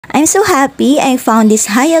I'm so happy I found these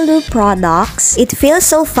Hyaloo products. It feels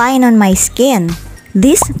so fine on my skin.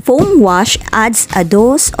 This foam wash adds a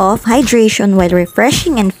dose of hydration while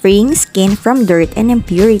refreshing and freeing skin from dirt and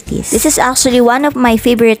impurities. This is actually one of my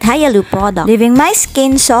favorite Hyaloo products, leaving my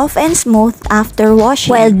skin soft and smooth after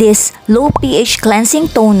washing. While this low pH cleansing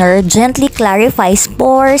toner gently clarifies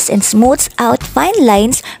pores and smooths out fine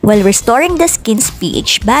lines while restoring the skin's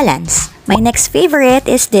pH balance. My next favorite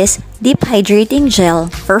is this Deep Hydrating Gel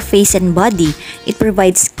for face and body. It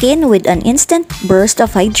provides skin with an instant burst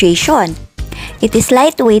of hydration. It is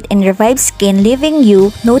lightweight and revives skin, leaving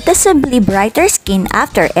you noticeably brighter skin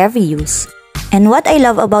after every use. And what I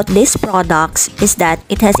love about these products is that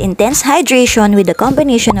it has intense hydration with a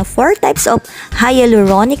combination of 4 types of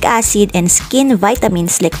hyaluronic acid and skin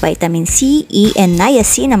vitamins like vitamin C, E, and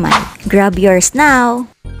niacinamide. Grab yours now!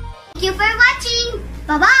 Thank you for watching!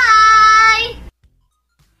 Bye-bye!